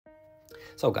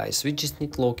So guys, we just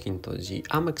need to log into the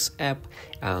Amex app,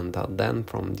 and then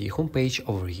from the homepage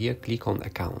over here, click on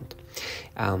account.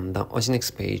 And on the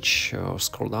next page,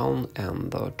 scroll down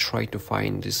and try to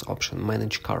find this option,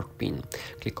 manage card pin.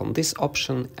 Click on this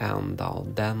option, and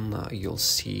then you'll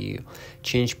see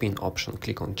change pin option.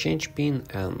 Click on change pin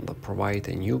and provide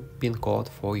a new pin code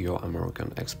for your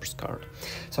American Express card.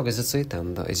 So guys, that's it,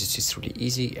 and as you see, it's really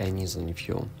easy and is only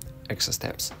few extra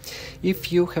steps.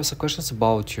 If you have some questions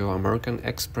about your American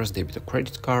Express debit or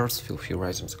credit cards, feel free to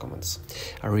write in the comments.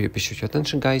 I really appreciate your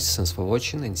attention, guys. Thanks for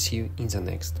watching, and see you in the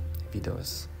next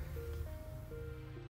videos.